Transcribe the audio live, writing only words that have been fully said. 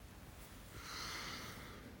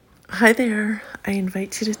Hi there. I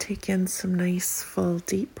invite you to take in some nice, full,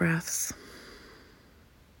 deep breaths.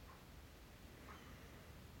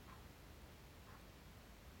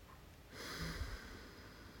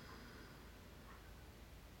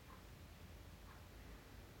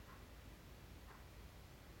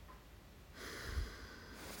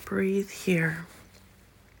 Breathe here.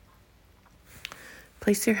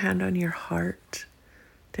 Place your hand on your heart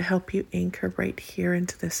to help you anchor right here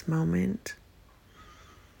into this moment.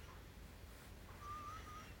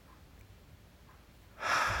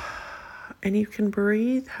 And you can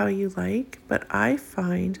breathe how you like, but I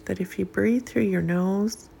find that if you breathe through your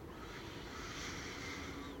nose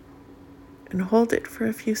and hold it for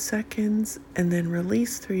a few seconds and then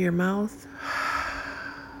release through your mouth,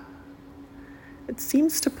 it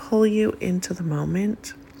seems to pull you into the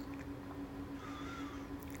moment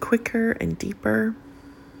quicker and deeper.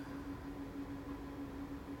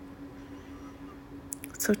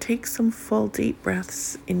 So take some full deep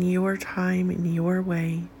breaths in your time, in your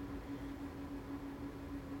way.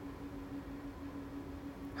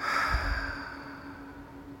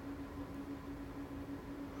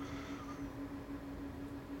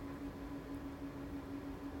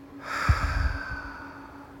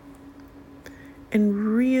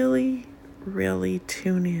 And really, really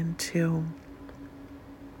tune into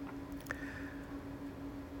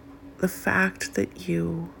the fact that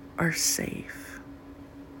you are safe.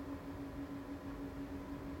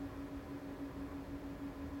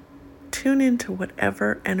 Tune into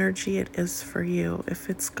whatever energy it is for you. If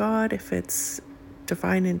it's God, if it's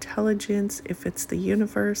divine intelligence, if it's the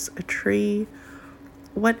universe, a tree,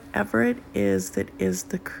 whatever it is that is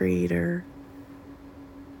the creator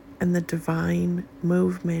and the divine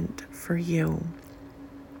movement for you.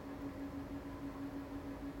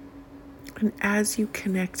 And as you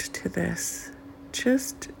connect to this,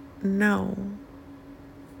 just know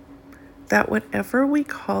that whatever we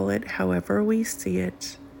call it, however we see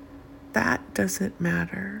it, that doesn't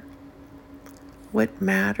matter. What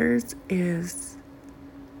matters is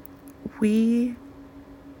we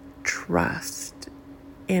trust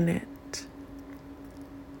in it.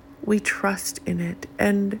 We trust in it.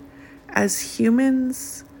 And as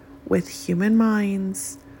humans with human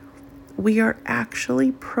minds, we are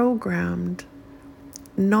actually programmed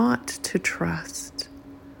not to trust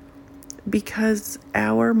because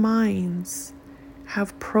our minds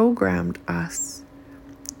have programmed us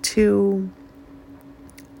to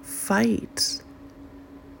fight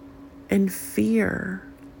and fear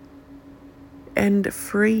and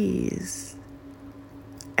freeze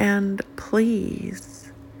and please.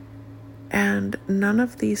 And none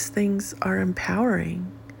of these things are empowering.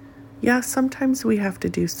 Yeah, sometimes we have to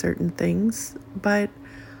do certain things, but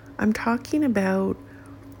I'm talking about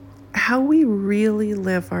how we really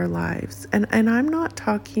live our lives. And I'm not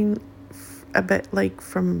talking a bit like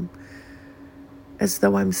from as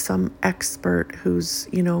though I'm some expert who's,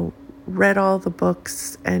 read all the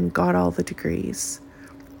books and got all the degrees.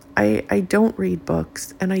 I don't read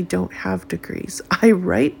books and I don't have degrees. I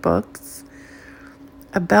write books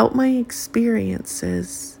about my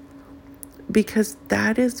experiences because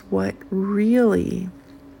that is what really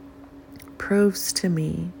proves to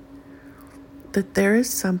me that there is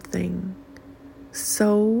something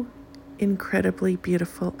so incredibly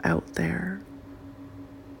beautiful out there.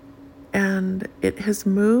 And it has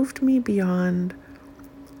moved me beyond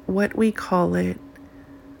what we call it,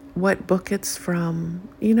 what book it's from.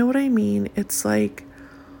 You know what I mean? It's like,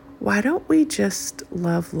 why don't we just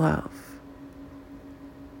love?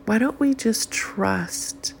 Why don't we just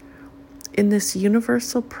trust in this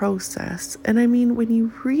universal process? And I mean, when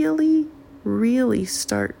you really, really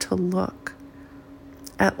start to look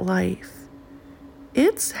at life,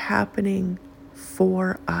 it's happening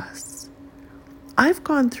for us. I've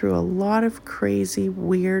gone through a lot of crazy,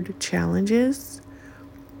 weird challenges,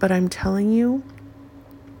 but I'm telling you,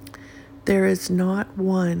 there is not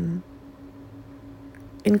one,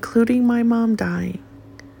 including my mom dying,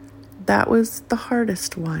 that was the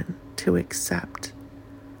hardest one to accept.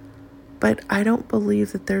 But I don't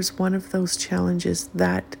believe that there's one of those challenges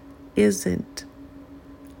that isn't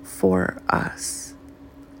for us.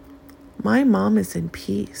 My mom is in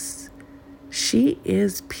peace. She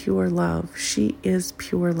is pure love. She is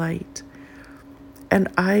pure light. And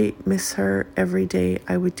I miss her every day.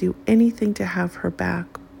 I would do anything to have her back.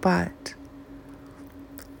 But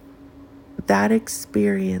that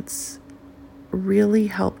experience really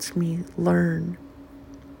helped me learn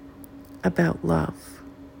about love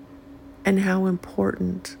and how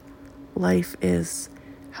important life is,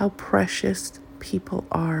 how precious people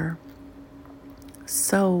are.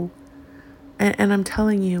 So, and I'm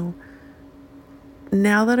telling you,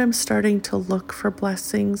 now that I'm starting to look for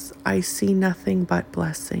blessings, I see nothing but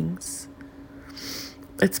blessings.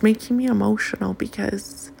 It's making me emotional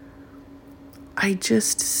because I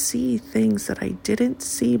just see things that I didn't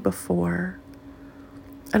see before.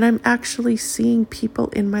 And I'm actually seeing people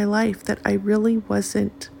in my life that I really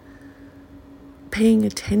wasn't paying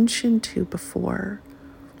attention to before.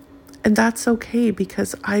 And that's okay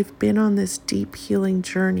because I've been on this deep healing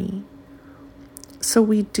journey. So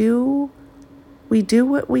we do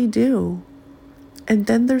what we do. And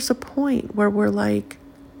then there's a point where we're like,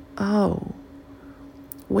 oh,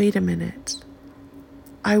 wait a minute.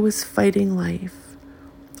 I was fighting life.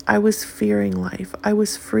 I was fearing life. I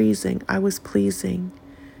was freezing. I was pleasing.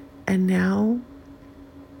 And now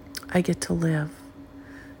I get to live.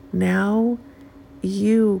 Now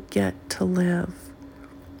you get to live.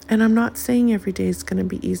 And I'm not saying every day is going to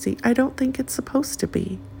be easy. I don't think it's supposed to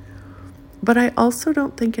be. But I also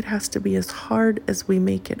don't think it has to be as hard as we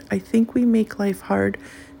make it. I think we make life hard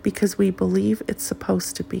because we believe it's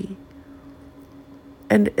supposed to be.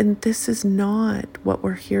 And this is not what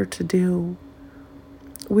we're here to do.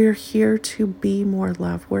 We're here to be more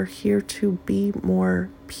love. We're here to be more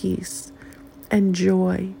peace and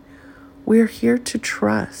joy. We're here to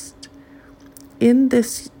trust in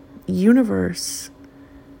this universe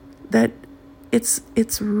that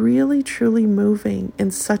it's really truly moving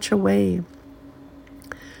in such a way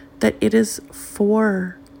that it is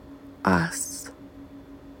for us.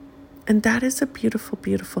 And that is a beautiful,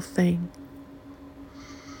 beautiful thing.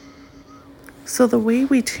 So the way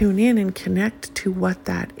we tune in and connect to what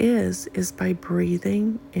that is by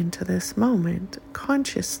breathing into this moment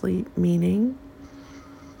consciously, meaning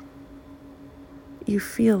you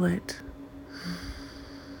feel it.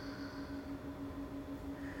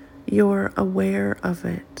 You're aware of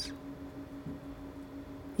it.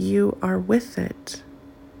 You are with it.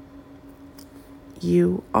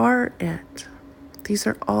 You are it. These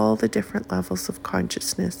are all the different levels of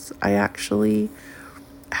consciousness. I actually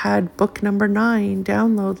had book number 9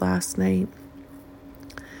 download last night.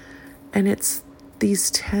 And it's these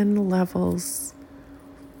 10 levels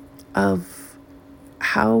of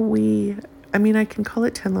how I can call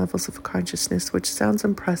it 10 levels of consciousness, which sounds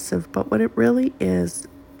impressive, but what it really is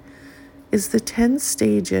the 10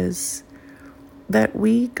 stages that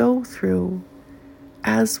we go through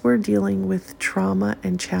as we're dealing with trauma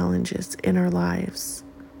and challenges in our lives.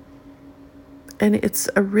 And it's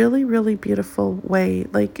a really, really beautiful way.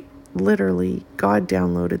 Like, literally, God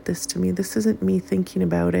downloaded this to me. This isn't me thinking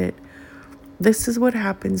about it. This is what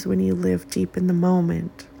happens when you live deep in the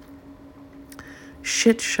moment.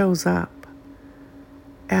 Shit shows up.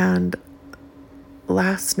 And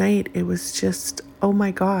last night, it was just, oh my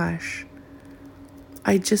gosh.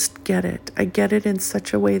 I just get it. I get it in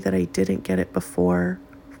such a way that I didn't get it before.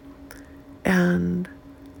 And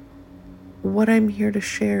what I'm here to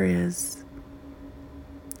share is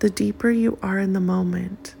the deeper you are in the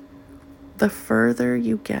moment, the further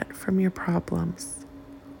you get from your problems.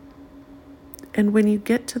 And when you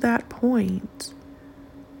get to that point,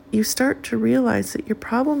 you start to realize that your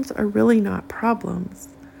problems are really not problems.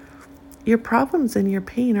 Your problems and your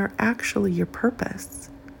pain are actually your purpose.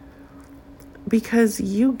 Because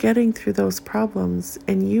you getting through those problems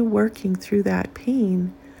and you working through that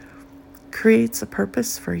pain creates a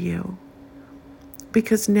purpose for you.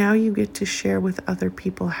 Because now you get to share with other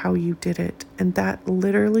people how you did it. And that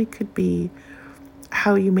literally could be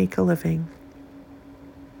how you make a living.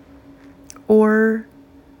 Or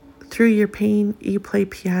through your pain, you play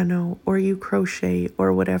piano or you crochet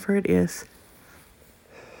or whatever it is.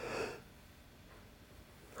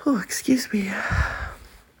 Oh, excuse me.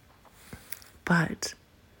 But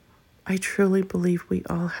I truly believe we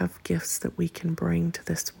all have gifts that we can bring to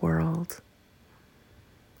this world.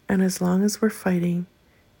 And as long as we're fighting,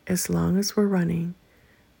 as long as we're running,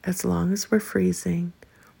 as long as we're freezing,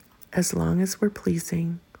 as long as we're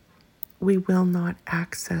pleasing, we will not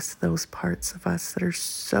access those parts of us that are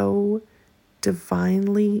so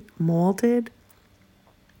divinely molded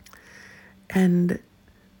and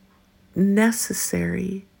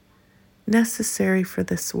necessary for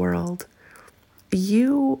this world.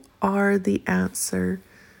 You are the answer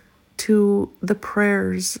to the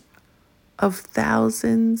prayers of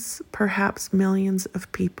thousands, perhaps millions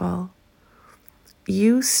of people.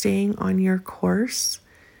 You staying on your course,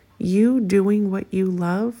 you doing what you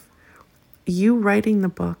love, you writing the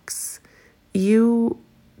books, you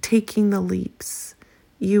taking the leaps,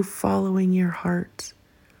 you following your heart.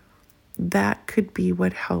 That could be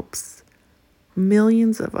what helps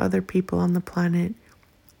millions of other people on the planet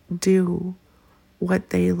do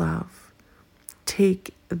what they love.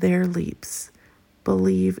 Take their leaps.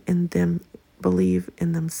 Believe in believe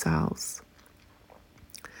in themselves.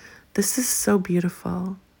 This is so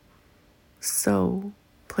beautiful. So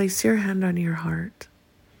place your hand on your heart.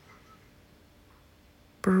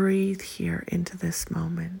 Breathe here into this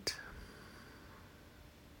moment.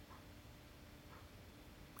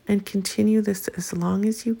 And continue this as long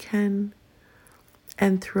as you can.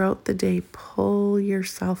 And throughout the day, pull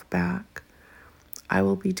yourself back. I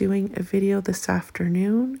will be doing a video this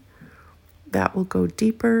afternoon that will go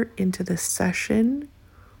deeper into this session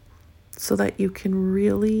so that you can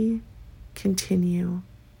really continue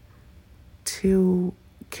to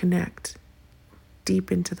connect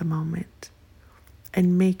deep into the moment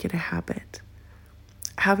and make it a habit.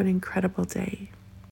 Have an incredible day.